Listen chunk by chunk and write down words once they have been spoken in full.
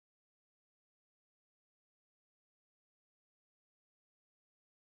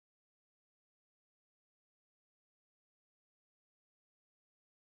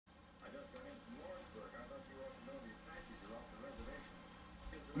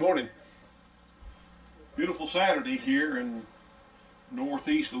Morning. Beautiful Saturday here in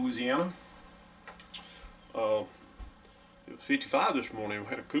northeast Louisiana. It was 55 this morning. We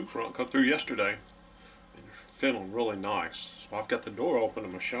had a cool front come through yesterday and it's feeling really nice. So I've got the door open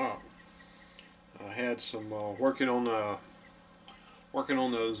in my shop. I had some working on the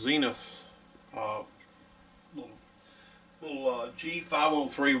Zenith little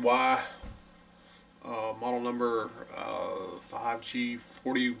G503Y model number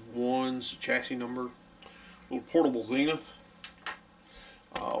 5G41's chassis number, little portable Zenith,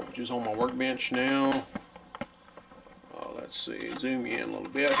 which is on my workbench now. Let's see, zoom in a little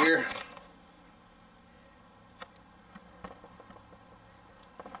bit here.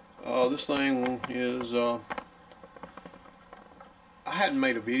 This thing is, I hadn't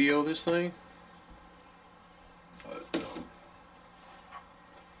made a video of this thing, but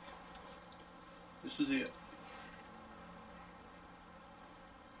this is it.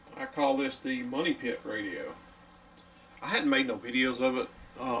 I call this the Money Pit radio. I hadn't made no videos of it,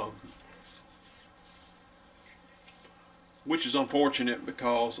 which is unfortunate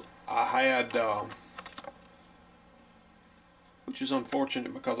because I had a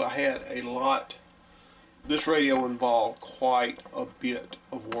lot. This radio involved quite a bit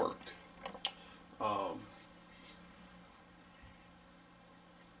of work.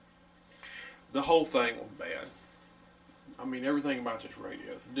 The whole thing was bad. I mean, everything about this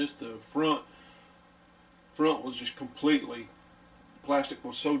radio. Just the front was just completely, plastic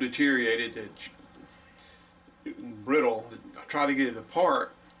was so deteriorated that it was brittle. I tried to get it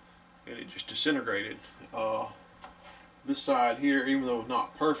apart and it just disintegrated. This side here, even though it was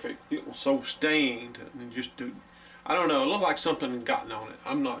not perfect, it was so stained and just, I don't know, it looked like something had gotten on it.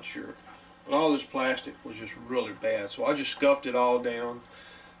 I'm not sure. But all this plastic was just really bad. So I just scuffed it all down,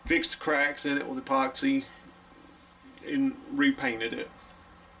 fixed the cracks in it with epoxy, and repainted it.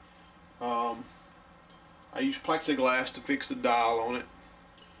 I used plexiglass to fix the dial on it.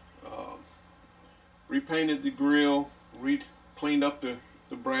 Repainted the grill, cleaned up the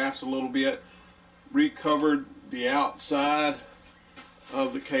brass a little bit, recovered the outside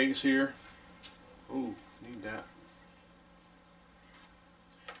of the case here. Ooh, need that.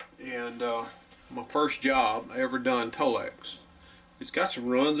 And my first job I ever done, Tolex. It's got some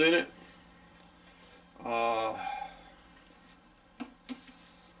runs in it.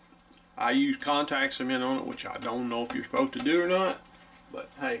 I use contact cement on it, which I don't know if you're supposed to do or not, but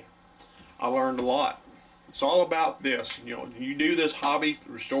hey, I learned a lot. It's all about this, you know, you do this hobby,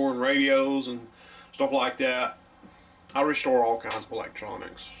 restoring radios and stuff like that. I restore all kinds of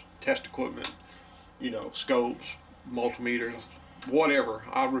electronics, test equipment, you know, scopes, multimeters, whatever.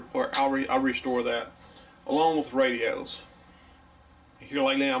 I restore that, along with radios. Here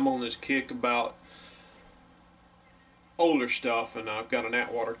lately I'm on this kick about older stuff, and I've got an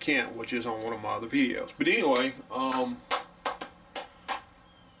Atwater Kent, which is on one of my other videos. But anyway,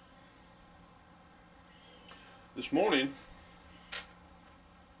 this morning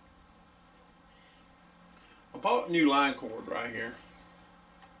I bought a new line cord right here,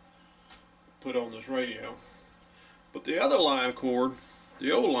 put on this radio. But the other line cord,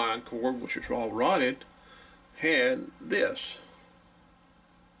 the old line cord, which is all rotted, had this.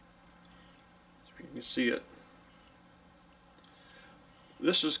 If you can see it.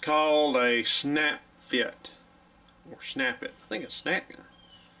 This is called a snap fit, or snap it. I think it's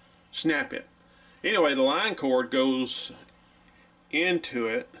snap it. Anyway, the line cord goes into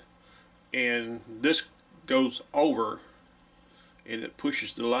it, and this goes over, and it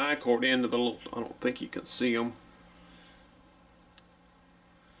pushes the line cord into the little, I don't think you can see them.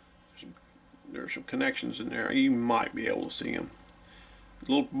 There's some connections in there. You might be able to see them.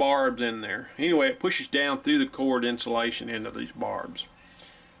 Little barbs in there. Anyway, it pushes down through the cord insulation into these barbs.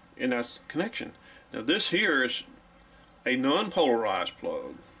 And that's the connection. Now this here is a non-polarized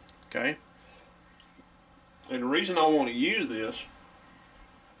plug, okay? And the reason I want to use this,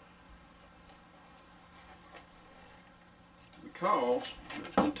 because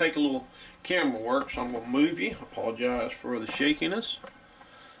it's going to take a little camera work, so I'm going to move you. I apologize for the shakiness.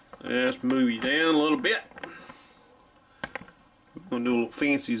 Let's move you down a little bit. We're going to do a little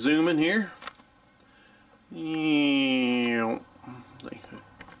fancy zooming here.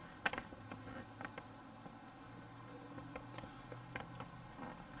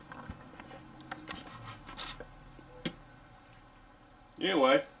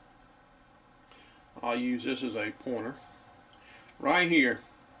 Anyway, I'll use this as a pointer. Right here,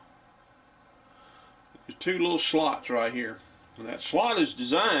 there's two little slots right here. And that slot is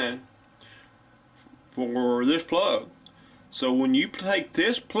designed for this plug. So when you take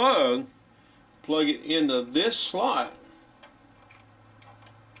this plug, plug it into this slot,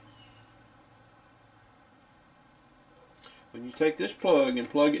 when you take this plug and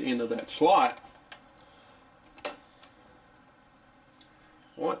plug it into that slot,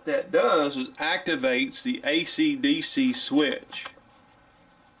 what that does is activates the AC/DC switch.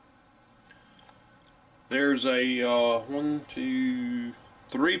 There's a 1, 2,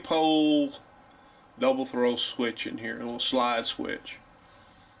 3 pole double throw switch in here, a little slide switch.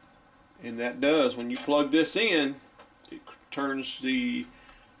 And that does, when you plug this in, it turns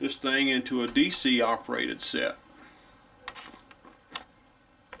this thing into a DC operated set.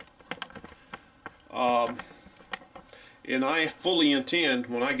 And I fully intend,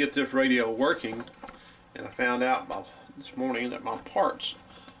 when I get this radio working, and I found out this morning that my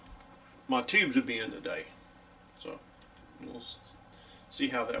tubes would be in today, so we'll see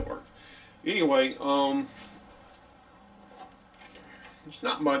how that works. Anyway, it's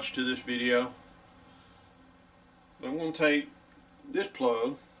not much to this video. I'm going to take this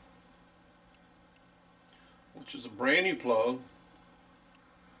plug, which is a brand new plug,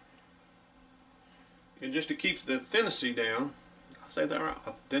 and just to keep the authenticity down, did I say that right?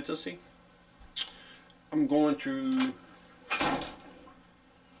 Authenticity? I'm going to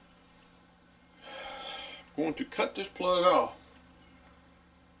cut this plug off.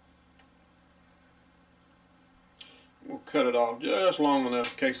 We'll cut it off just long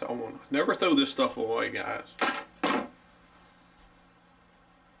enough in case I want to. Never throw this stuff away, guys.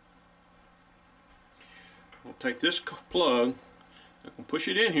 We'll take this plug, I can push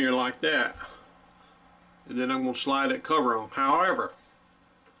it in here like that, and then I'm going to slide that cover on. However,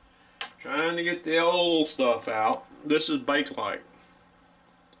 trying to get the old stuff out, this is Bakelite,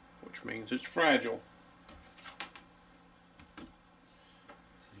 which means it's fragile.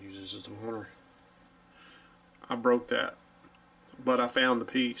 Uses as a warner. I broke that, but I found the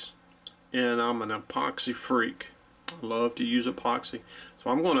piece, and I'm an epoxy freak. I love to use epoxy,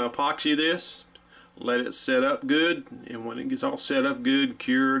 so I'm going to epoxy this, let it set up good, and when it gets all set up good,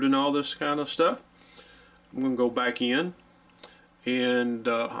 cured and all this kind of stuff, I'm going to go back in, and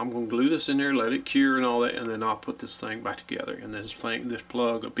I'm going to glue this in there, let it cure and all that, and then I'll put this thing back together, and this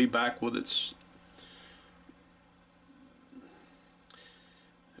plug will be back with its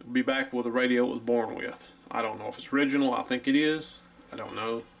the radio it was born with. I don't know if it's original. I think it is. I don't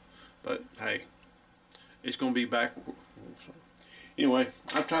know, but hey, it's going to be back. Anyway,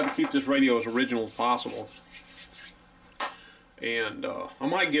 I've tried to keep this radio as original as possible, and I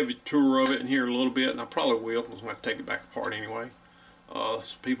might give a tour of it in here a little bit, and I probably will, because I'm going to take it back apart anyway. So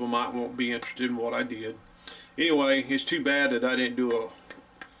people won't be interested in what I did. Anyway, it's too bad that I didn't do a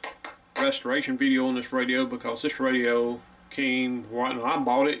restoration video on this radio, because this radio came right when I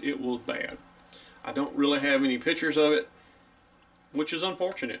bought it. It was bad. I don't really have any pictures of it, which is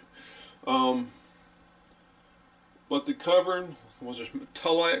unfortunate. But the covering was this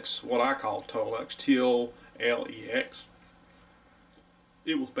Telex, what I call Telex, T-O-L-E-X.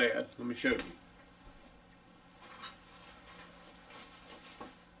 It was bad. Let me show you.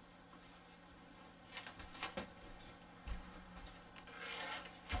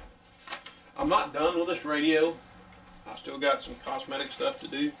 I'm not done with this radio. I still got some cosmetic stuff to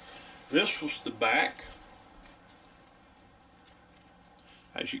do. This was the back.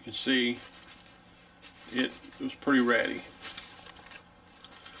 As you can see, it was pretty ratty.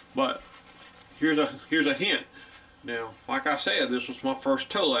 But here's a hint. Now, like I said, this was my first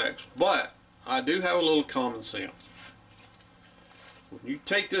Telex, but I do have a little common sense. When you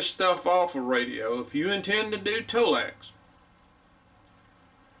take this stuff off a radio, if you intend to do Telex,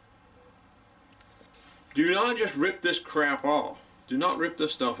 do not just rip this crap off. Do not rip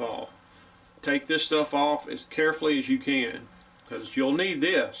this stuff off. Take this stuff off as carefully as you can, because you'll need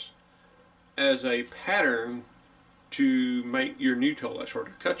this as a pattern to make your new Telex, or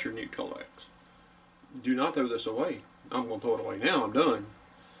to cut your new Telex. Do not throw this away. I'm going to throw it away now. I'm done.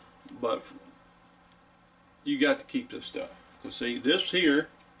 But you got to keep this stuff. Because see, this here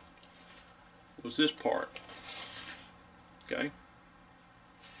was this part. Okay?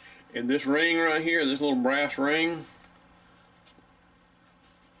 And this ring right here, this little brass ring,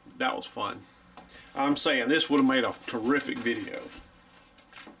 that was fun. I'm saying this would have made a terrific video.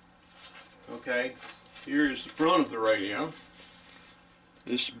 Okay, here's the front of the radio.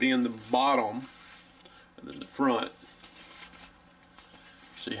 This being the bottom, and then the front.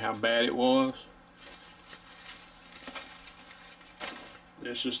 See how bad it was?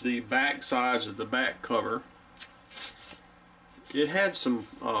 This is the back sides of the back cover. It had some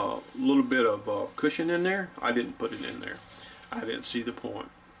little bit of cushion in there. I didn't put it in there. I didn't see the point.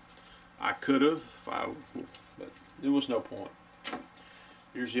 I could have, but there was no point.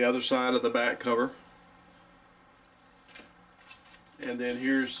 Here's the other side of the back cover. And then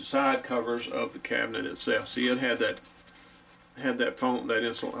here's the side covers of the cabinet itself. See, it had that had that foam,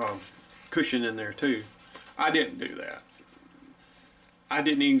 that cushion in there too. I didn't do that. I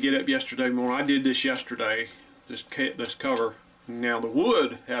didn't even get up yesterday morning. I did this yesterday, this cover. Now the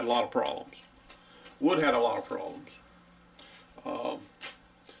wood had a lot of problems. Wood had a lot of problems.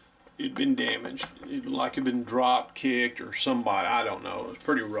 It'd been damaged, like it'd been dropped, kicked, or somebody, I don't know. It was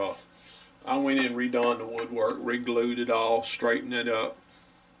pretty rough. I went in and redone the woodwork, re-glued it all, straightened it up.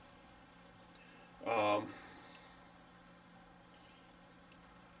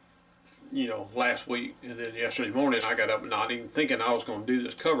 You know, last week, and then yesterday morning I got up not even thinking I was going to do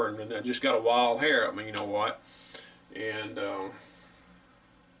this cover, and then I just got a wild hair up me, you know what, and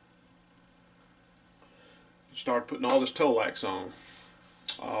started putting all this toe lax on,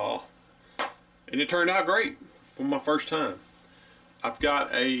 and it turned out great for my first time. I've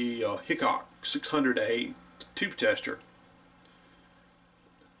got a Hickok 600A tube tester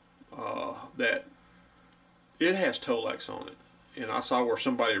that it has toe lax on it. And I saw where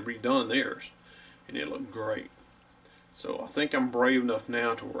somebody had redone theirs, and it looked great. So I think I'm brave enough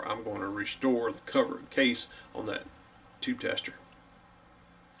now to where I'm going to restore the cover and case on that tube tester.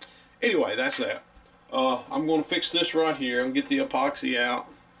 Anyway, that's that. I'm going to fix this right here. I'm going to get the epoxy out.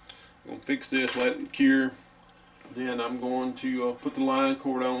 I'm going to fix this, let it cure. Then I'm going to put the line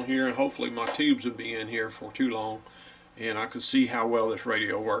cord on here, and hopefully my tubes will be in here for too long, and I can see how well this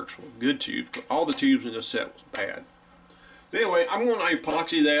radio works with good tubes. All the tubes in this set was bad. Anyway, I'm going to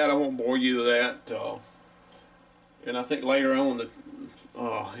epoxy that. I won't bore you with that. And I think later on,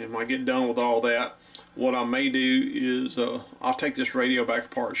 when I get done with all that, what I may do is I'll take this radio back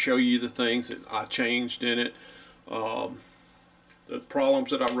apart, show you the things that I changed in it, the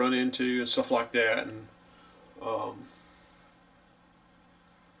problems that I run into and stuff like that, and I'll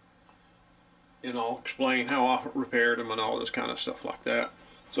explain how I repaired them and all this kind of stuff like that.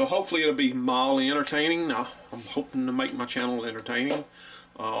 So hopefully it'll be mildly entertaining. I'm hoping to make my channel entertaining.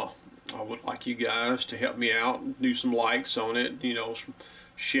 I would like you guys to help me out, do some likes on it, you know,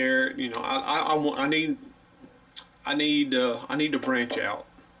 share it. You know, I need to branch out.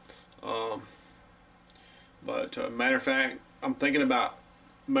 Matter of fact, I'm thinking about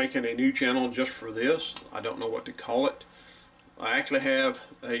making a new channel just for this. I don't know what to call it. I actually have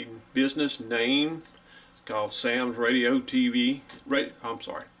a business name. Called Sam's Radio TV. I'm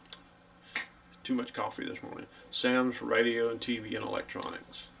sorry, too much coffee this morning. Sam's Radio and TV and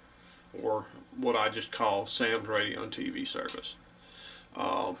Electronics, or what I just call Sam's Radio and TV Service.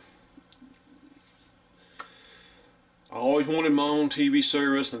 I always wanted my own TV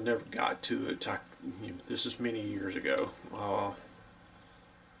service and never got to it. This is many years ago,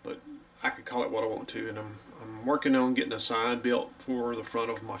 but I could call it what I want to, and I'm working on getting a sign built for the front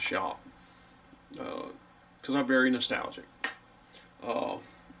of my shop. Because I'm very nostalgic.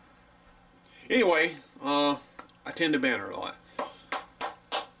 Anyway, I tend to banter a lot.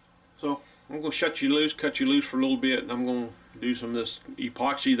 So I'm going to cut you loose for a little bit, and I'm going to do some of this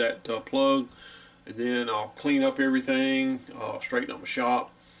epoxy, that plug, and then I'll clean up everything, straighten up my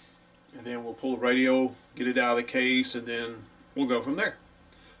shop, and then we'll pull the radio, get it out of the case, and then we'll go from there.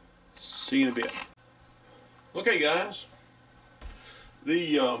 See you in a bit. Okay, guys.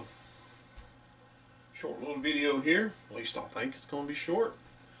 The short little video here, at least I think it's going to be short.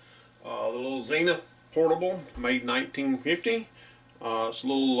 The little Zenith portable, made 1950. It's a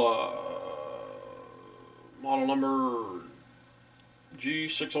little model number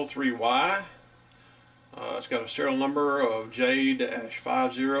G603Y. It's got a serial number of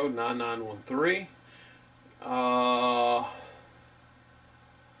J-509913.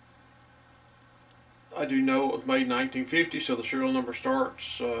 I do know it was made in 1950, so the serial number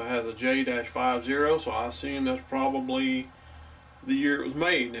has a J-50, so I assume that's probably the year it was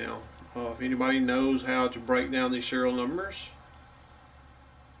made now. If anybody knows how to break down these serial numbers,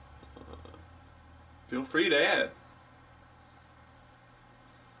 feel free to add.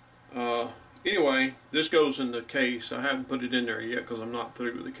 Anyway, this goes in the case. I haven't put it in there yet because I'm not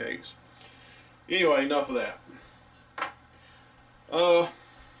through with the case. Anyway, enough of that.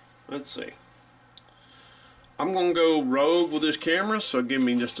 Let's see. I'm going to go rogue with this camera, so give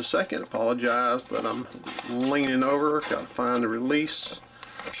me just a second. Apologize that I'm leaning over. Got to find the release.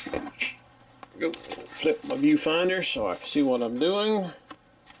 Go flip my viewfinder so I can see what I'm doing.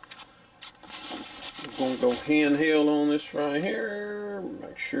 I'm going to go handheld on this right here.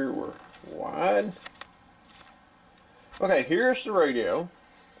 Make sure we're wide. Okay, here's the radio.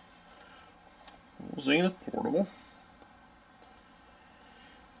 Zenith portable.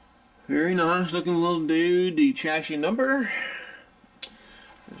 Very nice looking little dude. The chassis number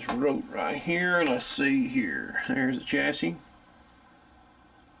is wrote right here. Let's see here. There's the chassis.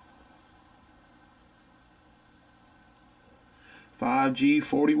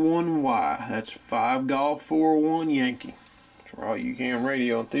 5G41Y. That's 5 Golf 41 Yankee. For all you ham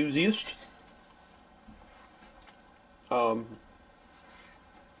radio enthusiasts.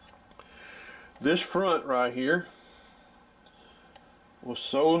 This front right here was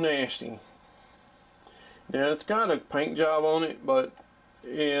so nasty. Now it's got a paint job on it, but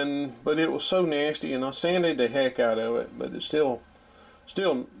it was so nasty, and I sanded the heck out of it, but it's still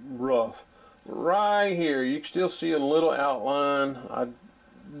rough. Right here, you can still see a little outline.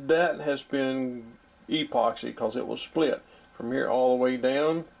 That has been epoxy because it was split from here all the way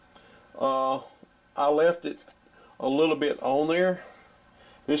down. I left it a little bit on there.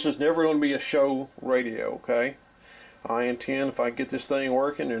 This is never going to be a show radio, okay? I intend, if I get this thing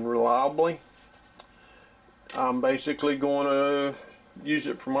working and reliably, I'm basically going to use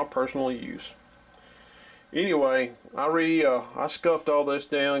it for my personal use. Anyway, I scuffed all this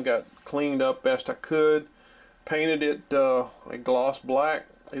down, got cleaned up best I could, painted it a gloss black,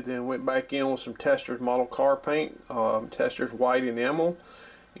 and then went back in with some Testors model car paint, Testors white enamel,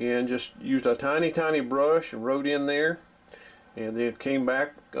 and just used a tiny brush and wrote in there. And then came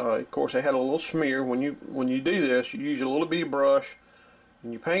back. Of course, I had a little smear. When you do this, you use a little bitty brush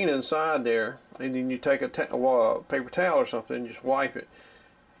and you paint inside there, and then you take a paper towel or something and just wipe it.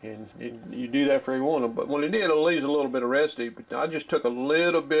 And you do that for every one of them. But when it did, it leaves a little bit of residue. But I just took a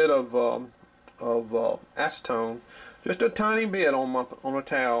little bit of acetone, just a tiny bit on a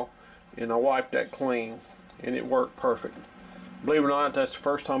towel, and I wiped that clean, and it worked perfect. Believe it or not, that's the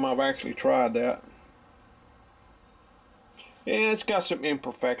first time I've actually tried that. And it's got some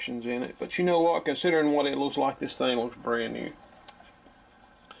imperfections in it, but you know what? Considering what it looks like, this thing looks brand new.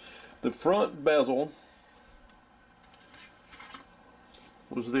 The front bezel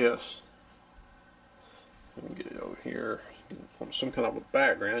was this. Let me get it over here on some kind of a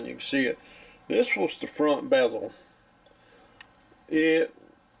background. You can see it. This was the front bezel. It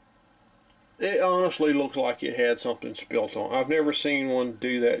honestly looks like it had something spilt on. I've never seen one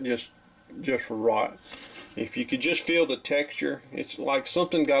do that just for rot. If you could just feel the texture, it's like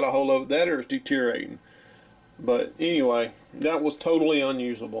something got a hold of it, that or it's deteriorating. But anyway, that was totally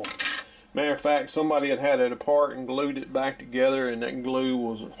unusable. Matter of fact, somebody had it apart and glued it back together, and that glue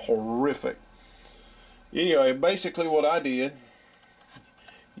was horrific. Anyway, basically what I did,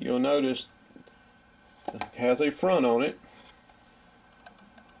 you'll notice it has a front on it.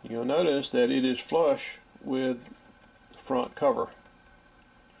 You'll notice that it is flush with the front cover.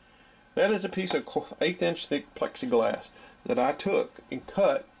 That is a piece of 1/8 inch thick plexiglass that I took and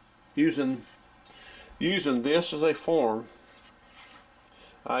cut using this as a form.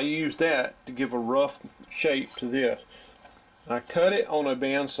 I used that to give a rough shape to this. I cut it on a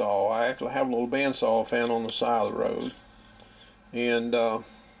bandsaw. I actually have a little bandsaw found on the side of the road. And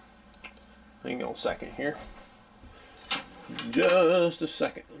hang on a second here. Just a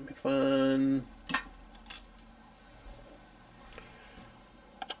second. Let me find.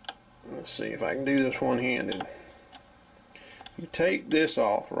 Let's see if I can do this one-handed. You take this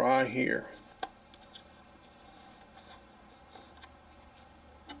off right here.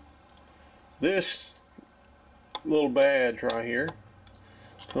 This little badge right here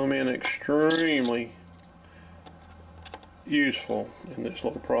come in extremely useful in this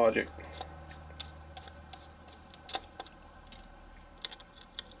little project.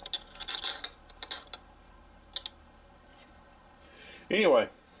 Anyway,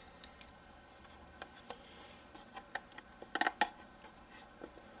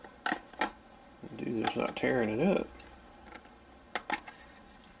 do this not tearing it up.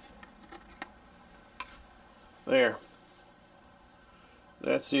 There.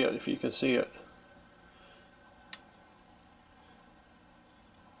 That's it, if you can see it.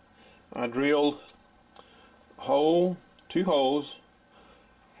 I drilled a hole, 2 holes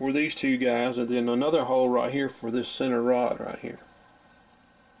for these 2 guys, and then another hole right here for this center rod right here.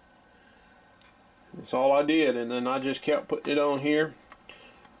 That's all I did, and then I just kept putting it on here,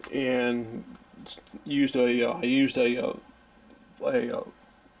 and used a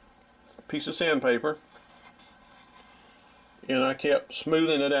piece of sandpaper, and I kept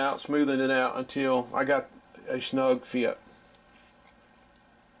smoothing it out until I got a snug fit.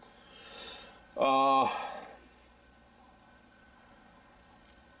 I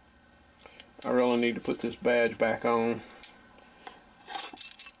really need to put this badge back on.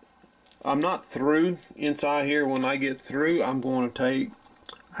 I'm not through inside here. When I get through, I'm going to take,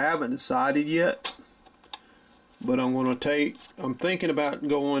 I haven't decided yet, but I'm thinking about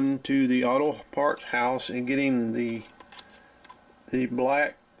going to the auto parts house and getting the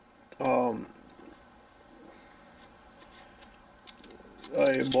black a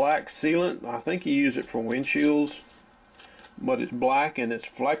black sealant. I think you use it for windshields, but it's black and it's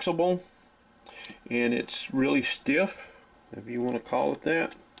flexible and it's really stiff, if you want to call it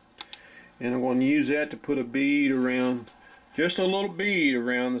that. And I'm going to use that to put a bead around, just a little bead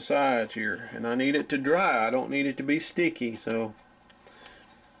around the sides here. And I need it to dry. I don't need it to be sticky. So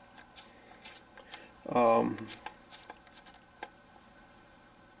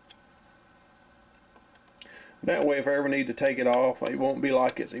that way if I ever need to take it off, it won't be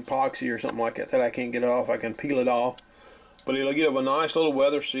like it's epoxy or something like that I can't get it off. I can peel it off. But it'll give a nice little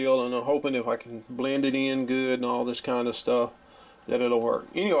weather seal, and I'm hoping if I can blend it in good and all this kind of stuff that it'll work.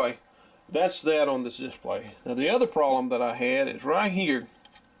 Anyway, that's that on this display. Now the other problem that I had is right here.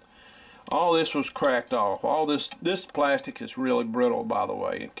 All this was cracked off. All this plastic is really brittle, by the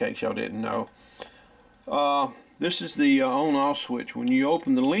way, in case y'all didn't know. This is the on-off switch. When you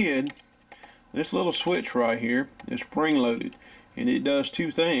open the lid, this little switch right here is spring-loaded, and it does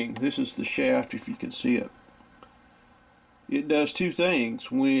two things. This is the shaft, if you can see it. It does two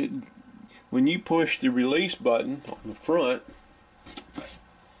things. When you push the release button on the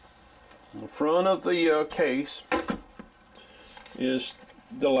front of the case is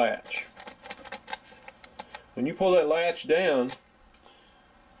the latch. When you pull that latch down,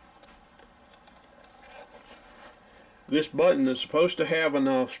 this button is supposed to have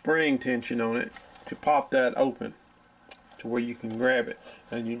enough spring tension on it to pop that open to where you can grab it,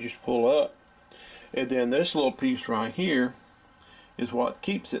 and you just pull up. And then this little piece right here is what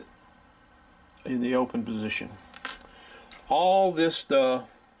keeps it in the open position. All this stuff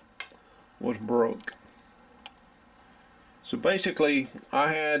was broke. So basically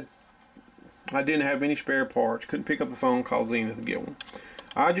I didn't have any spare parts, couldn't pick up the phone, call Zenith to get one.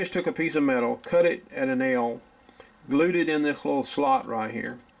 I just took a piece of metal, cut it at an L, glued it in this little slot right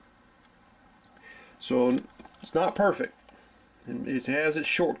here. So it's not perfect, and it has its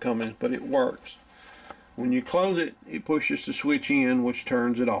shortcomings, but it works. When you close it, it pushes the switch in, which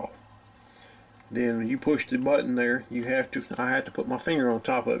turns it off. Then when you push the button there, I have to put my finger on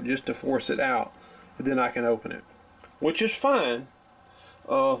top of it just to force it out, and then I can open it, which is fine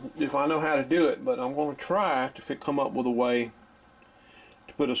if I know how to do it. But I'm going to try to come up with a way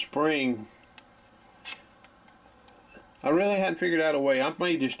to put a spring. I really hadn't figured out a way. I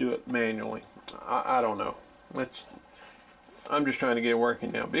may just do it manually. I don't know. I'm just trying to get it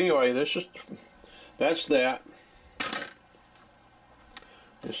working now. But anyway, that's that.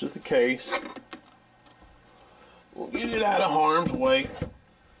 This is the case. We'll get it out of harm's way.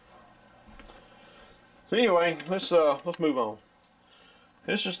 So anyway, let's move on.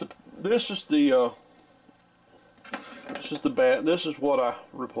 This is what I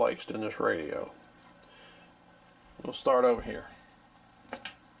replaced in this radio. We'll start over here.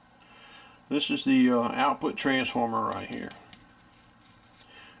 This is the output transformer right here.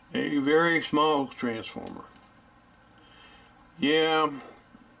 A very small transformer. Yeah,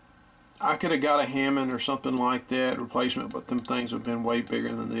 I could have got a Hammond or something like that replacement, but them things have been way bigger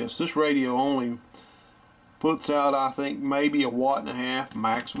than this. This radio only puts out, I think, maybe 1.5 watts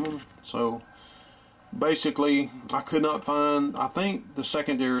maximum. So basically, I could not find, I think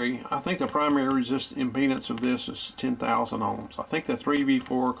the primary resistance impedance of this is 10,000 ohms. I think the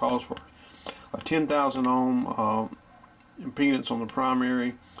 3V4 calls for a 10,000 ohm impedance on the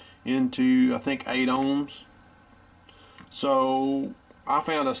primary into, I think, 8 ohms. So I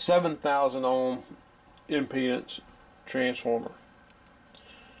found a 7,000 ohm impedance transformer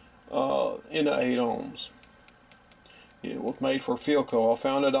into 8 ohms. It was made for Philco. I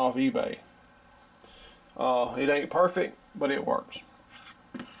found it off eBay. It ain't perfect, but it works.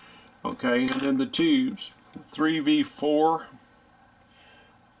 Okay, and then the tubes, 3V4.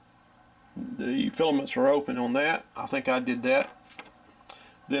 The filaments are open on that. I think I did that.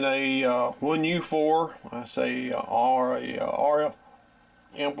 Then a 1U4, I say RF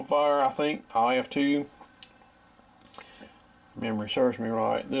amplifier, I think, IF2. Memory serves me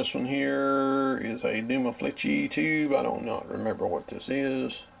right. This one here is a Numa Fletchy tube. I don't not remember what this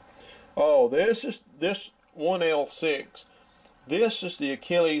is. Oh, this 1L6. This is the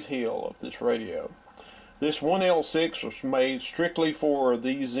Achilles heel of this radio. This 1L6 was made strictly for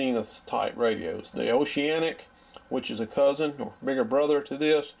these Zenith type radios. The Oceanic, which is a cousin or bigger brother to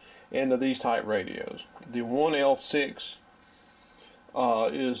this, and to these type radios. The 1L6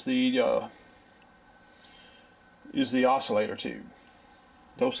 is the oscillator tube.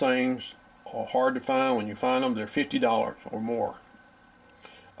 Those things are hard to find. When you find them, they're $50 or more.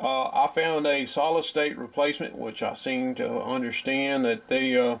 I found a solid state replacement, which I seem to understand that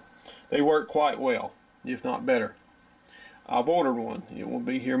they work quite well, if not better. I've ordered one. It will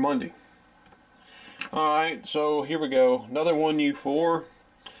be here Monday. Alright, so here we go. Another 1U4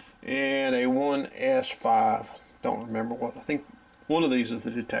 and a 1S5 don't remember what. I think one of these is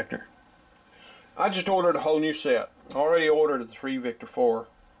the detector. I just ordered a whole new set. Already ordered the 3 Victor 4.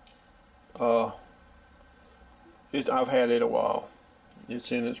 I've had it a while.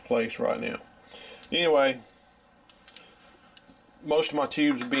 It's in its place right now. Anyway, most of my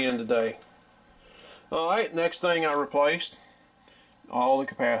tubes will be in today. Alright, next thing I replaced, all the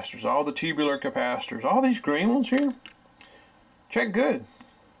capacitors, all the tubular capacitors. All these green ones here, check good.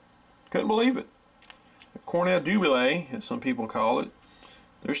 Couldn't believe it. The Cornell Dubile, as some people call it,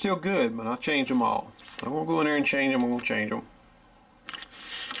 they're still good, but I changed them all. I won't go in there and change them, I'm going to change them.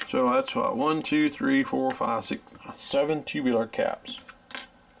 So that's what, 1, 2, 3, 4, 5, 6, 7 tubular caps.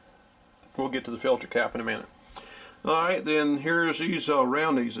 We'll get to the filter cap in a minute. Alright, then here's these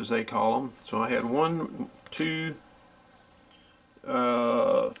roundies, as they call them. So I had 1, 2,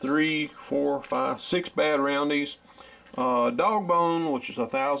 3, 4, 5, 6 bad roundies. Dog bone, which is a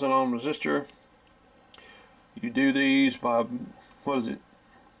 1,000 ohm resistor. You do these by, what is it?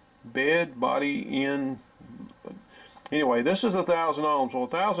 Bed, body, in. Anyway, this is 1,000 ohms. So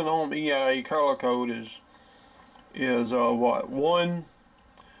 1,000 ohm EIA color code is what, 1,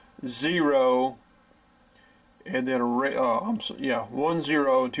 0, and then 1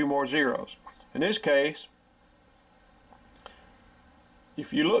 0 and 2 more zeros. In this case,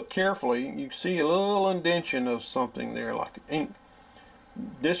 if you look carefully, you see a little indentation of something there, like ink.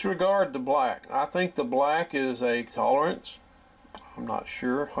 Disregard the black. I think the black is a tolerance. I'm not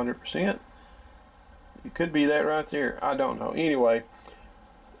sure 100%. It could be that right there. I don't know. Anyway,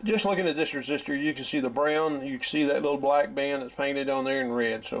 just looking at this resistor, you can see the brown. You can see that little black band that's painted on there in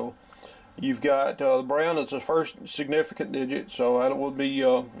red. So you've got the brown is the first significant digit. So that would be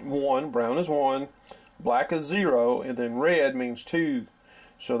 1. Brown is 1. Black is 0. And then red means 2.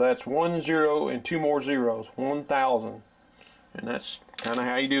 So that's 1 0 and 2 more zeros. 1,000. And that's kind of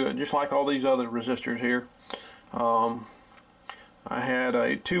how you do it. Just like all these other resistors here. I had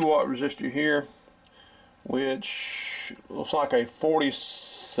a 2-watt resistor here, which looks like a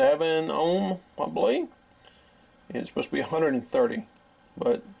 47 ohm, I believe. And it's supposed to be 130.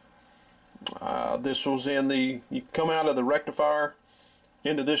 But this was in the, you come out of the rectifier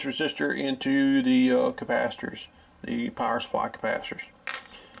into this resistor into the capacitors, the power supply capacitors.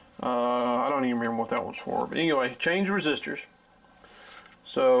 I don't even remember what that one's for. But anyway, change resistors.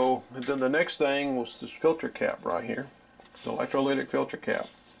 So and then the next thing was this filter cap right here. The electrolytic filter cap.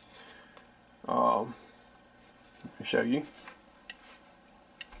 Let me show you.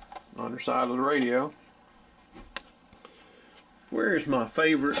 Underside of the radio. Where's my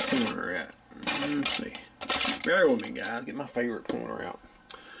favorite pointer at? Let's see. Bear with me, guys. Get my favorite pointer out.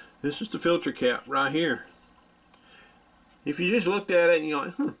 This is the filter cap right here. If you just looked at it and you're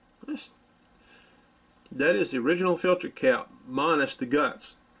like, that is the original filter cap minus the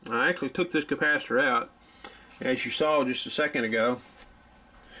guts. I actually took this capacitor out. As you saw just a second ago,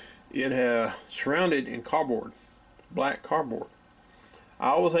 it had surrounded in cardboard, black cardboard.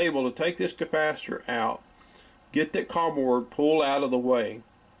 I was able to take this capacitor out, get that cardboard pulled out of the way,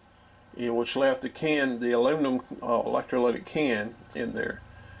 which left the can, the aluminum electrolytic can in there.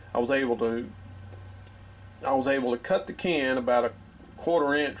 I was able to cut the can about a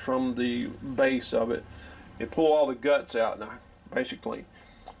 1/4 inch from the base of it and pull all the guts out now, basically.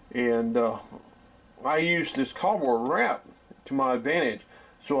 And I used this cardboard wrap to my advantage.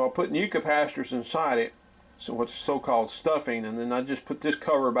 So I put new capacitors inside it, so what's so-called stuffing, and then I just put this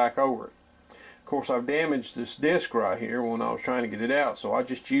cover back over it. Of course, I've damaged this disc right here when I was trying to get it out, so I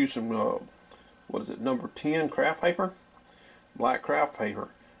just used some, what is it, number 10 craft paper? Black craft paper.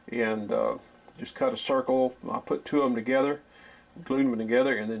 And just cut a circle. I put 2 of them together, glued them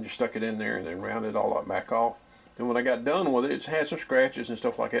together, and then just stuck it in there and then rounded it all up back off. And when I got done with it, it had some scratches and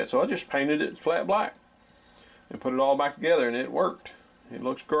stuff like that. So I just painted it flat black and put it all back together, and it worked. It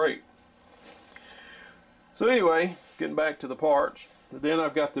looks great. So anyway, getting back to the parts. Then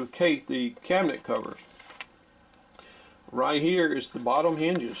I've got the cabinet covers. Right here is the bottom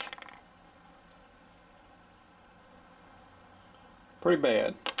hinges. Pretty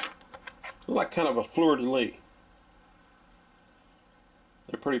bad. Look like kind of a fleur-de-lis.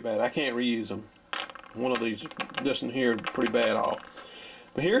 They're pretty bad. I can't reuse them. One of these, this in here, is pretty bad off.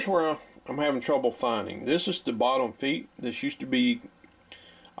 But here's where I'm having trouble finding. This is the bottom feet. This used to be,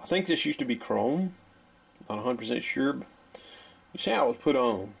 I think this used to be chrome. Not 100% sure. But you see how it was put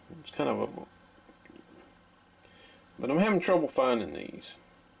on. It's kind of a, but I'm having trouble finding these.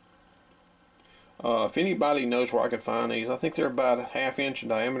 If anybody knows where I can find these, I think they're about a 1/2 inch in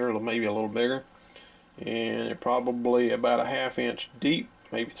diameter, maybe a little bigger. And they're probably about a 1/2 inch deep,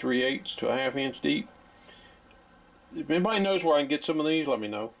 maybe 3/8 to a 1/2 inch deep. If anybody knows where I can get some of these, let me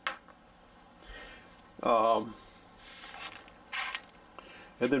know.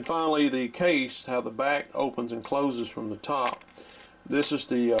 And then finally the case, how the back opens and closes from the top. This is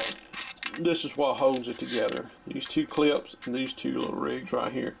the this is what holds it together. These two clips and these two little rigs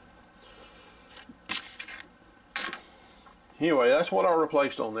right here. Anyway, that's what I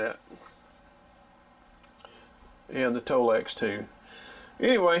replaced on that. And the Tolex too.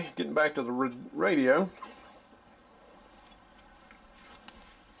 Anyway, getting back to the radio.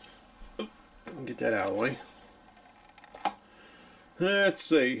 Get that out of the way. Let's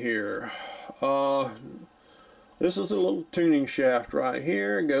see here. This is a little tuning shaft right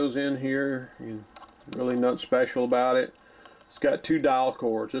here. It goes in here. Really nothing special about it. It's got two dial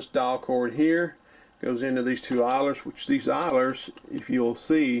cords. This dial cord here goes into these two eilers, which these eilers, if you'll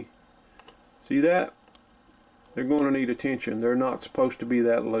see that? They're going to need attention. They're not supposed to be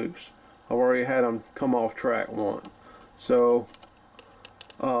that loose. I've already had them come off track once. So,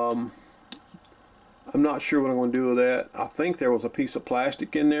 I'm not sure what I'm going to do with that. I think there was a piece of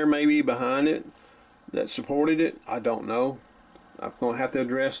plastic in there maybe behind it that supported it. I don't know. I'm going to have to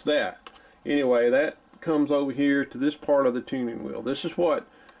address that. Anyway, that comes over here to this part of the tuning wheel. This is what,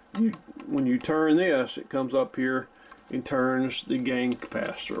 when you turn this, it comes up here and turns the gain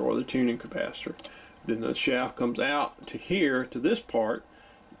capacitor or the tuning capacitor. Then the shaft comes out to here, to this part,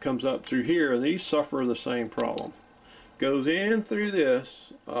 comes up through here, and these suffer the same problem. Goes in through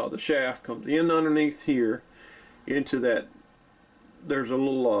this, the shaft comes in underneath here into that. There's a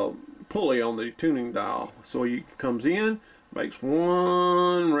little pulley on the tuning dial, so it comes in, makes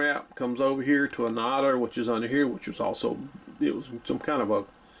one wrap, comes over here to an idler, which is under here, which was also, it was some kind of a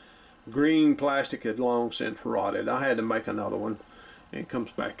green plastic had long since rotted. I had to make another one, and it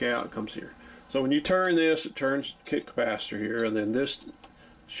comes back out, it comes here. So when you turn this, it turns the kit capacitor here, and then this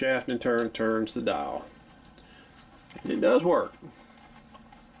shaft in turn turns the dial. And it does work.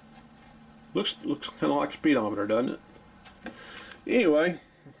 Looks kind of like a speedometer, doesn't it? Anyway,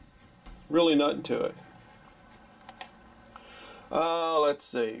 really nothing to it. Let's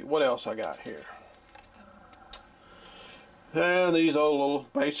see, what else I got here? And these old little,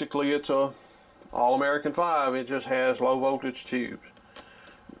 basically it's a All-American 5. It just has low voltage tubes.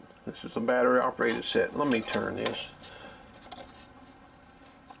 This is a battery operated set. Let me turn this.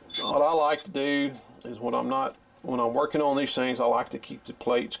 What I like to do is when I'm working on these things, I like to keep the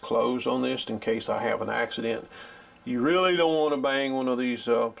plates closed on this in case I have an accident. You really don't want to bang one of these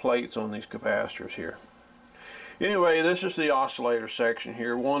plates on these capacitors here. Anyway, this is the oscillator section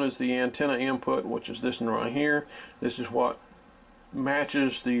here. One is the antenna input, which is this one right here. This is what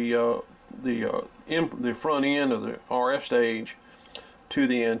matches the front end of the RF stage to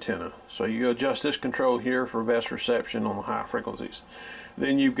the antenna. So you adjust this control here for best reception on the high frequencies.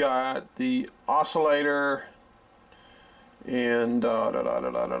 Then you've got the oscillator, and let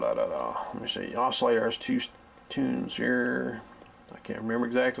me see, the oscillator has two tunes here. I can't remember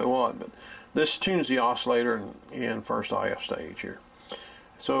exactly what, but this tunes the oscillator and first IF stage here.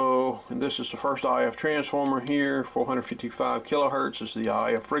 So this is the first IF transformer here, 455 kilohertz is the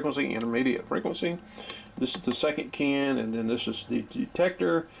IF frequency, intermediate frequency. This is the second can, and then this is the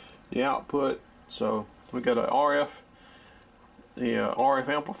detector, the output. So we got an RF, the RF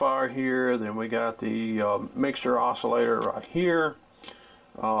amplifier here. Then we got the mixer oscillator right here,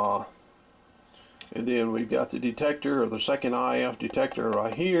 and then we got the detector, or the second IF detector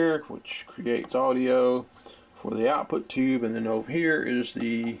right here, which creates audio for the output tube. And then over here is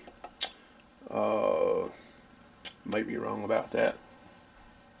the might be wrong about that.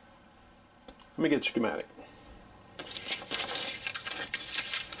 Let me get the schematic.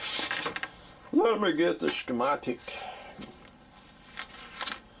 Let me get the schematic.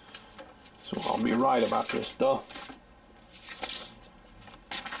 So I'll be right about this stuff.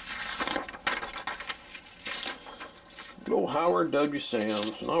 Good old Howard W.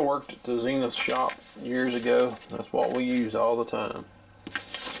 Sims. And I worked at the Zenith shop years ago. That's what we use all the time.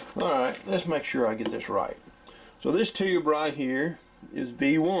 Alright, let's make sure I get this right. So this tube right here is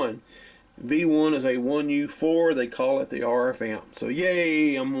V1. V1 is a 1U4. They call it the RF amp. So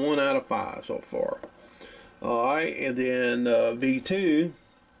yay, I'm 1 out of 5 so far. Alright, and then V2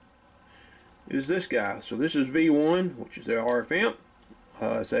 is this guy. So this is V1, which is the RF amp.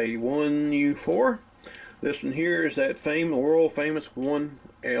 It's a 1U4. This one here is that world famous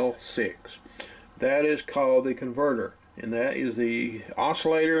 1L6. That is called the converter, and that is the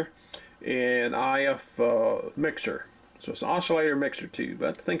oscillator and IF mixer. So it's an oscillator mixer tube.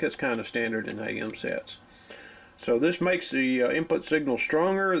 I think that's kind of standard in AM sets. So this makes the input signal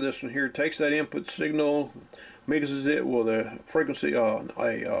stronger. This one here takes that input signal, mixes it with a frequency,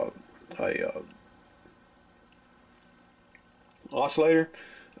 oscillator,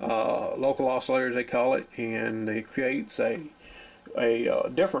 local oscillators they call it, and it creates a a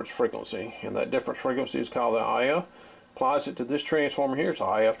difference frequency, and that difference frequency is called the IF. Applies it to this transformer here. It's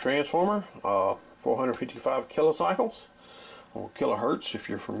an IF transformer, 455 kilocycles, or kilohertz if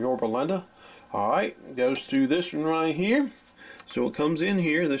you're from Yorba Linda. Alright, it goes through this one right here. So it comes in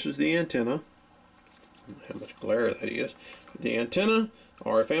here. This is the antenna. How much glare that is. The antenna,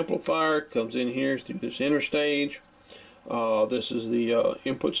 RF amplifier, comes in here through this inner stage. This is the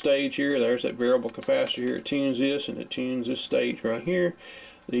input stage here. There's that variable capacitor here. It tunes this, and it tunes this stage right here.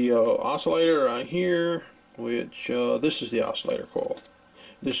 The oscillator right here, which this is the oscillator coil.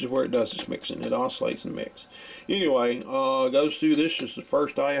 This is where it does its mixing. It oscillates and mix. Anyway, goes through this is the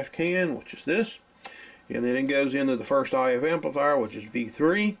first IF can, which is this. And then it goes into the first IF amplifier, which is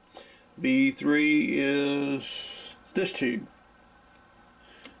V3. V3 is this tube.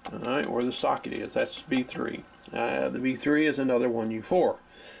 Alright, where the socket is, that's V3. The V3 is another 1U4,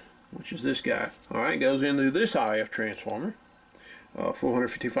 which is this guy. Alright, goes into this IF transformer,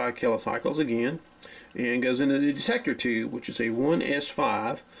 455 kilocycles again, and goes into the detector tube, which is a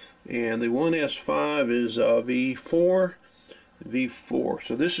 1S5, and the 1S5 is V4.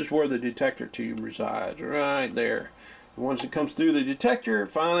 So this is where the detector tube resides, right there. Once it comes through the detector, it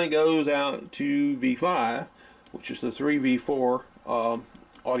finally goes out to V5, which is the 3V4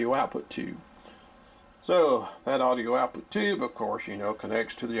 audio output tube. So that audio output tube, of course, you know,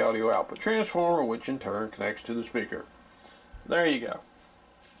 connects to the audio output transformer, which in turn connects to the speaker. There you go.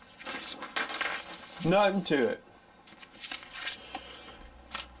 Nothing to it.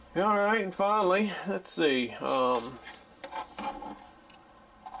 Alright, and finally, let's see. On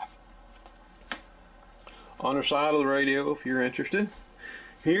the side of the radio, if you're interested,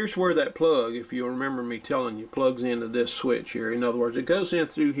 here's where that plug, if you remember me telling you, plugs into this switch here. In other words, it goes in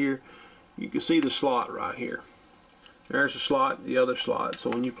through here. You can see the slot right here. There's the slot, the other slot. So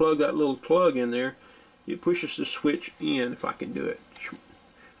when you plug that little plug in there, it pushes the switch in, if I can do it.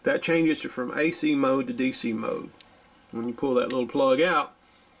 That changes it from AC mode to DC mode. When you pull that little plug out,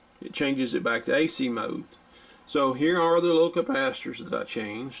 it changes it back to AC mode. So here are the little capacitors that I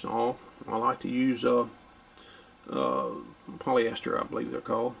changed. I like to use polyester, I believe they're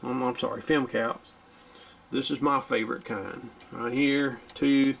called. I'm sorry, fem caps. This is my favorite kind. Right here,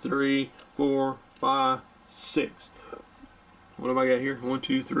 2, 3, 4, 5, 6. What have I got here? 1,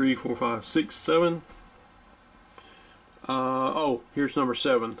 2, 3, 4, 5, 6, 7. Oh, here's number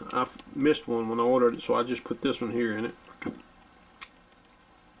 7. I missed one when I ordered it, so I just put this one here in it.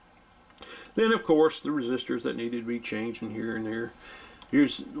 Then, of course, the resistors that needed to be changed in here and there.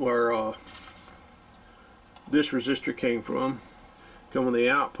 Here's where this resistor came from. Coming the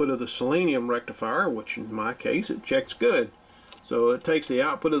output of the selenium rectifier, which in my case it checks good. So it takes the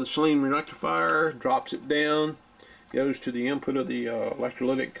output of the selenium rectifier, drops it down, goes to the input of the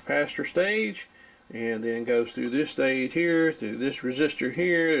electrolytic capacitor stage, and then goes through this stage here, through this resistor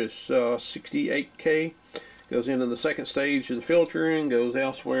here. It's 68K, goes into the second stage of the filtering, goes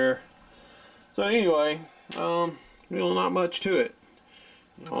elsewhere. So anyway, really not much to it.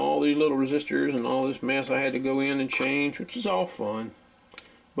 All these little resistors and all this mess I had to go in and change, which is all fun.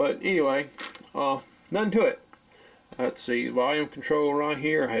 But anyway, nothing to it. Let's see, volume control right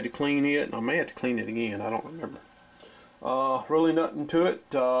here, I had to clean it, and I may have to clean it again, I don't remember. Really nothing to it.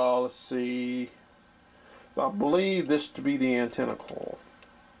 Let's see, I believe this to be the antenna coil,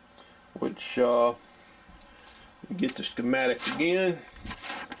 which, get the schematic again.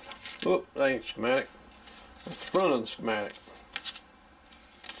 Oop, that ain't schematic. That's the front of the schematic.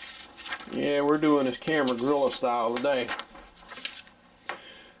 Yeah, we're doing this camera gorilla style today.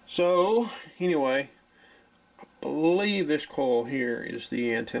 So, anyway, I believe this coil here is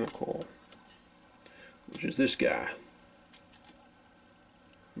the antenna coil, which is this guy.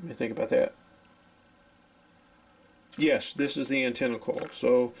 Let me think about that. Yes, this is the antenna coil.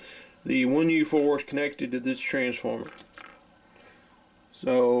 So, the 1U4 is connected to this transformer.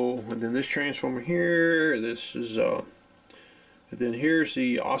 So, and then this transformer here, this is, and then here's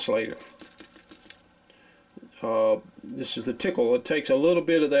the oscillator. This is the tickle. It takes a little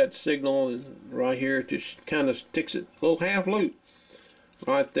bit of that signal right here. It just kind of sticks it a little half loop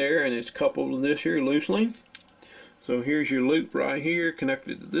right there, and it's coupled with this here loosely. So here's your loop right here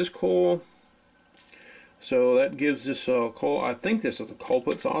connected to this coil. So that gives this coil, I think this is a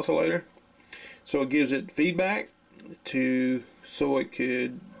Colpitts oscillator. So it gives it feedback so it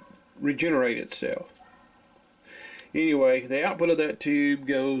could regenerate itself. Anyway, the output of that tube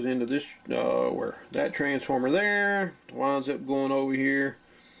goes into this, where that transformer there winds up going over here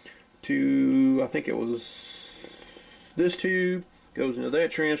to, I think it was this tube, goes into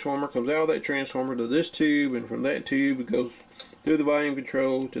that transformer, comes out of that transformer to this tube, and from that tube it goes through the volume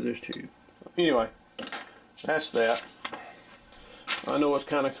control to this tube. Anyway, that's that. I know it's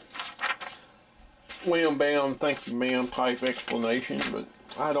kind of wham bam, thank you ma'am type explanation, but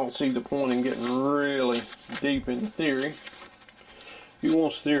I don't see the point in getting really deep into theory. Who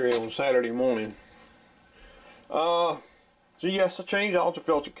wants theory on Saturday morning? So yes, I changed all the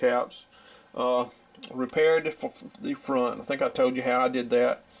filter caps, repaired the front. I think I told you how I did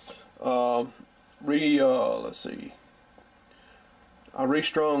that. Let's see. I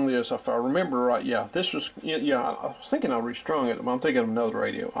restrung this, if I remember right. Yeah, this was, yeah, I was thinking I restrung it, but I'm thinking of another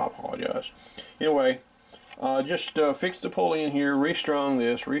radio. I apologize. Anyway, just fixed the pulley in here, restrung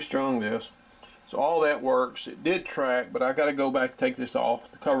this. So all that works. It did track, but I got to go back, take this off,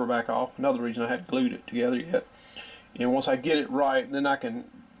 the cover back off. Another reason I hadn't glued it together yet. And once I get it right, then I can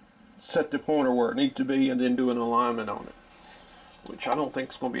set the pointer where it needs to be and then do an alignment on it, which I don't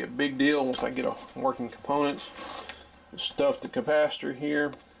think is going to be a big deal once I get a working components. Stuff the capacitor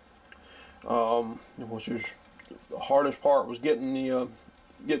here, which is the hardest part, was getting the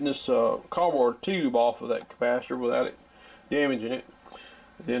getting this cardboard tube off of that capacitor without it damaging it.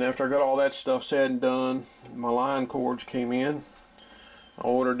 Then after I got all that stuff said and done, my line cords came in. I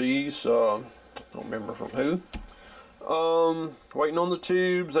ordered these, don't remember from who. Waiting on the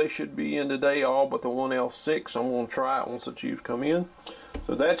tubes. They should be in today, all but the 1L6. I'm going to try it once the tubes come in.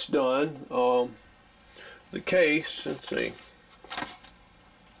 So that's done. The case, let's see.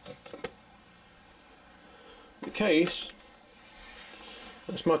 The case,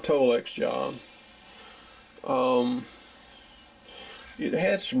 that's my Tolex job. It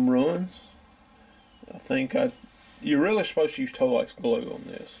had some runs. I think you're really supposed to use Tolex glue on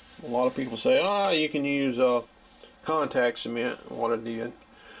this. A lot of people say, you can use contact cement, what I did.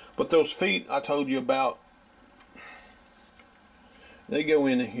 But those feet I told you about, they go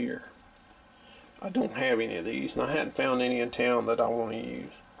into here. I don't have any of these, and I hadn't found any in town that I want to use.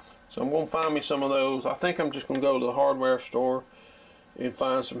 So I'm going to find me some of those. I think I'm just going to go to the hardware store and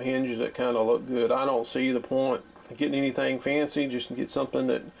find some hinges that kind of look good. I don't see the point of getting anything fancy, just to get something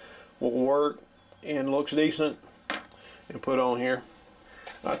that will work and looks decent and put on here.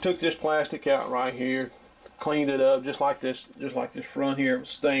 I took this plastic out right here, cleaned it up just like this front here. It was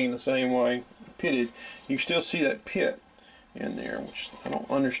stained the same way, pitted. You still see that pit in there, which I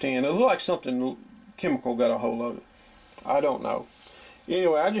don't understand. It looked like something chemical got a hold of it. I don't know.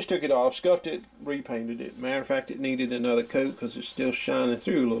 Anyway, I just took it off, scuffed it, repainted it. Matter of fact, it needed another coat because it's still shining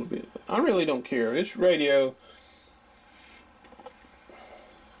through a little bit. But I really don't care. This radio,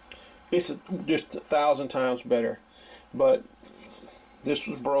 it's just 1,000 times better. But this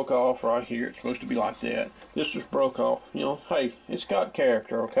was broke off right here. It's supposed to be like that. This was broke off. You know, hey, it's got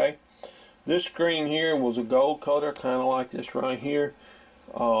character, okay? This screen here was a gold color, kind of like this right here.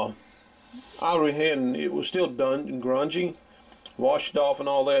 I went ahead and it was still done and grungy. Washed it off and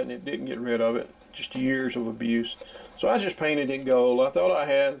all that, and it didn't get rid of it. Just years of abuse. So I just painted it gold. I thought I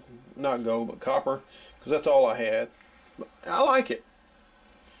had, not gold, but copper, because that's all I had. But I like it.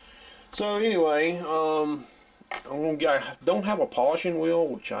 So anyway, I don't have a polishing wheel,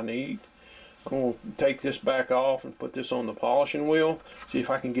 which I need. I'm going to take this back off and put this on the polishing wheel. See if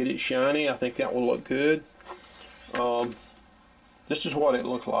I can get it shiny. I think that will look good. This is what it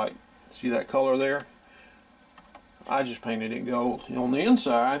looked like. See that color there? I just painted it gold. And on the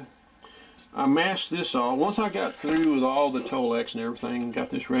inside, I masked this off. Once I got through with all the Tolex and everything, got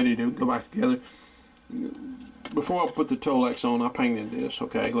this ready to go back together, before I put the Tolex on, I painted this.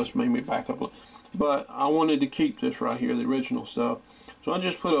 Okay, let's maybe back up. But I wanted to keep this right here, the original stuff. So I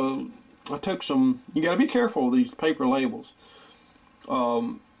just put I took some, you got to be careful with these paper labels.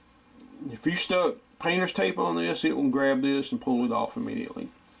 If you stuck painter's tape on this, it will grab this and pull it off immediately.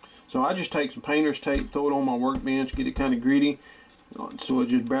 So I just take some painter's tape, throw it on my workbench, get it kind of gritty, so it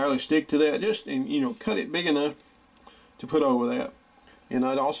just barely stick to that. Just, and you know, cut it big enough to put over that. And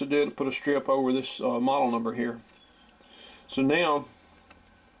I'd also put a strip over this model number here. So now,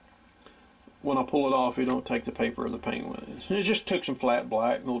 when I pull it off, it don't take the paper or the paint with it. And it just took some flat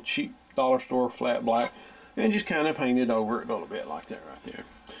black, little cheap dollar store flat black, and just kind of painted over it a little bit like that right there.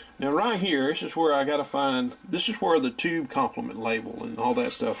 Now right here, this is where I got to find, this is where the tube complement label and all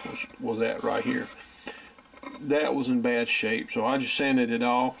that stuff was at right here. That was in bad shape, so I just sanded it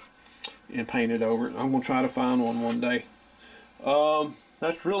off and painted over it. I'm going to try to find one day.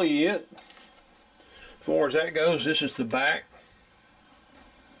 That's really it. As far as that goes, this is the back.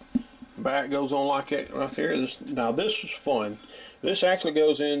 Back goes on like that right there. Now this is fun. This actually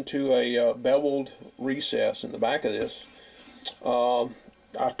goes into a beveled recess in the back of this.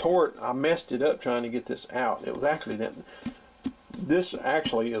 I messed it up trying to get this out. It was actually this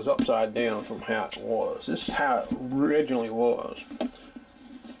actually is upside down from how it was. This is how it originally was.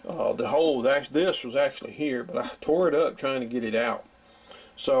 The hole was actually, this was actually here, but I tore it up trying to get it out.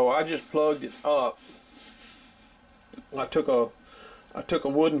 So I just plugged it up. I took a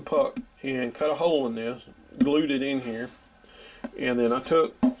wooden puck and cut a hole in this, glued it in here, and then I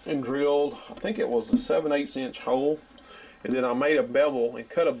took and drilled, I think it was a 7/8 inch hole, and then I made a bevel and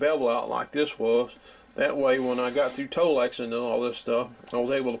cut a bevel out like this was. That way when I got through Tolexing and all this stuff, I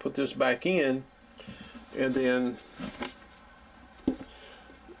was able to put this back in, and then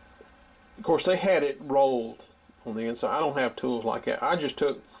of course they had it rolled on the inside. I don't have tools like that. I just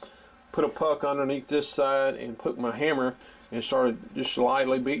put a puck underneath this side and put my hammer and started just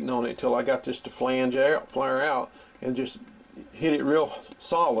lightly beating on it until I got this to flare out, and just hit it real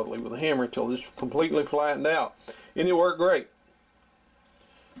solidly with a hammer until it's completely flattened out. And it worked great.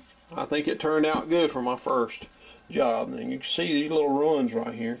 I think it turned out good for my first job. And you can see these little runs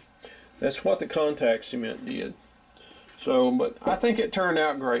right here. That's what the contact cement did. So, but I think it turned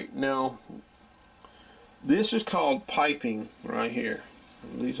out great. Now, this is called piping right here.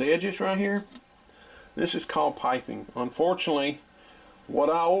 These edges right here, this is called piping. Unfortunately, what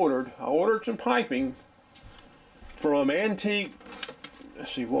I ordered some piping from Antique,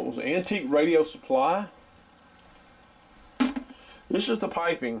 let's see, what was it? Antique Radio Supply. This is the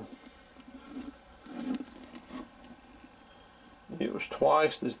piping. It was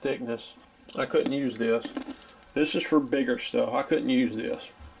twice this thickness. I couldn't use this. This is for bigger stuff. I couldn't use this.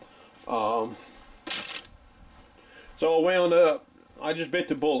 So I wound up, I just bit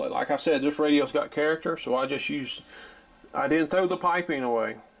the bullet. Like I said, this radio's got character, so I didn't throw the piping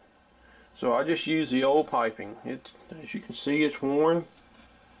away. So I just used the old piping. As you can see, it's worn.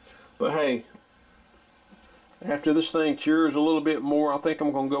 But hey, after this thing cures a little bit more, I think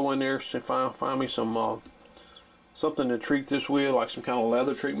I'm going to go in there and find me some something to treat this with, like some kind of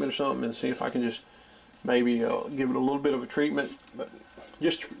leather treatment or something, and see if I can just maybe give it a little bit of a treatment, but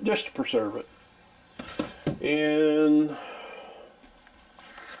just to preserve it. And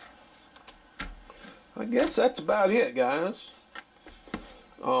I guess that's about it, guys.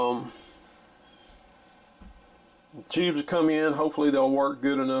 Tubes come in. Hopefully they'll work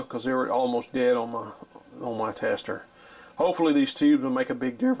good enough, because they were almost dead on my tester. Hopefully these tubes will make a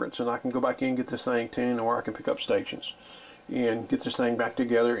big difference, and I can go back in and get this thing tuned, or I can pick up stations and get this thing back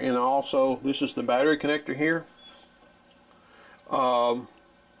together. And also, this is the battery connector here. I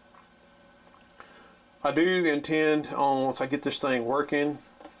do intend on, once I get this thing working,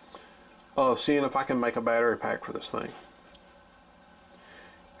 seeing if I can make a battery pack for this thing,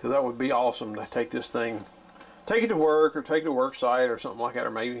 because that would be awesome to take this thing, take it to work, or take it to work site or something like that,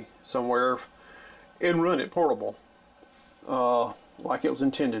 or maybe somewhere, and run it portable like it was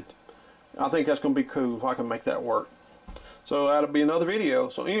intended. I think that's going to be cool if I can make that work. So that'll be another video.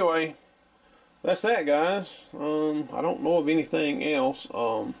 So anyway, that's that, guys. I don't know of anything else.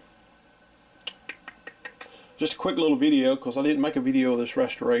 Just a quick little video, because I didn't make a video of this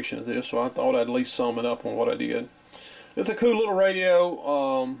restoration of this, so I thought I'd at least sum it up on what I did. It's a cool little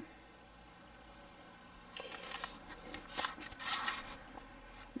radio.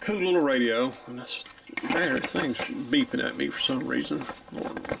 Cool little radio, and this thing's beeping at me for some reason, or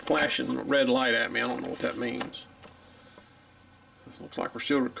flashing a red light at me. I don't know what that means. This looks like we're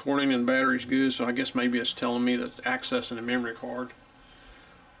still recording and the battery's good, so I guess maybe it's telling me that it's accessing the memory card.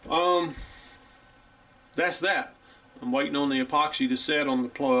 That's that. I'm waiting on the epoxy to set on the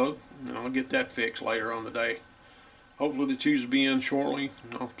plug, and I'll get that fixed later on today. Hopefully the tubes will be in shortly,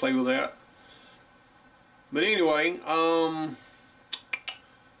 and I'll play with that. But anyway,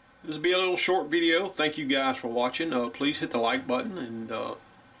 this will be a little short video. Thank you guys for watching. Please hit the like button, and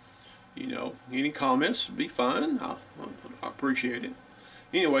you know, any comments would be fine. I appreciate it.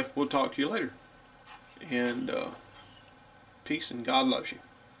 Anyway, we'll talk to you later. And peace, and God loves you.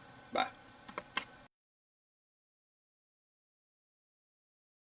 Bye.